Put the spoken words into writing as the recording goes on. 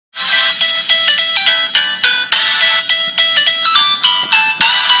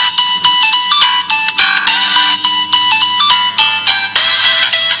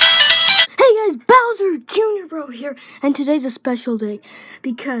here, and today's a special day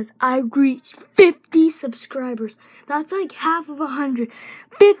because I reached 50 subscribers. That's like half of 100.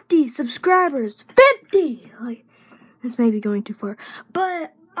 50 subscribers. 50! Like, this may be going too far.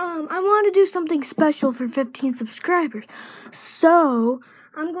 But, I want to do something special for 15 subscribers. So,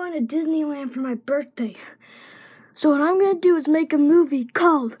 I'm going to Disneyland for my birthday. So what I'm going to do is make a movie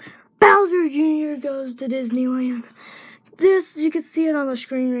called Bowser Jr. Goes to Disneyland. This, you can see it on the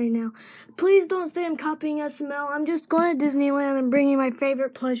screen right now. Please don't say I'm copying SML. I'm just going to Disneyland and bringing my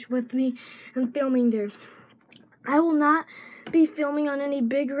favorite plush with me and filming there. I will not be filming on any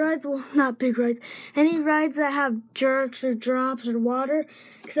big rides. Well, not big rides. Any rides that have jerks or drops or water,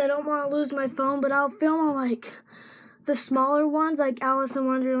 because I don't want to lose my phone. But I'll film on, like, the smaller ones, like Alice in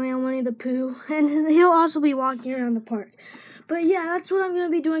Wonderland, Winnie the Pooh. And he'll also be walking around the park. But yeah, that's what I'm going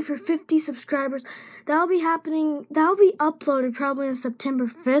to be doing for 50 subscribers. That'll be uploaded probably on September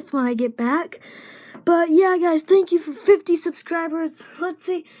 5th when I get back. But yeah, guys, thank you for 50 subscribers. Let's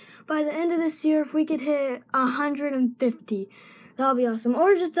see, by the end of this year, if we could hit 150. That'll be awesome.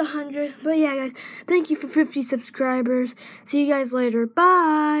 Or just 100. But yeah, guys, thank you for 50 subscribers. See you guys later.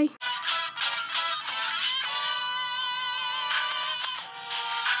 Bye.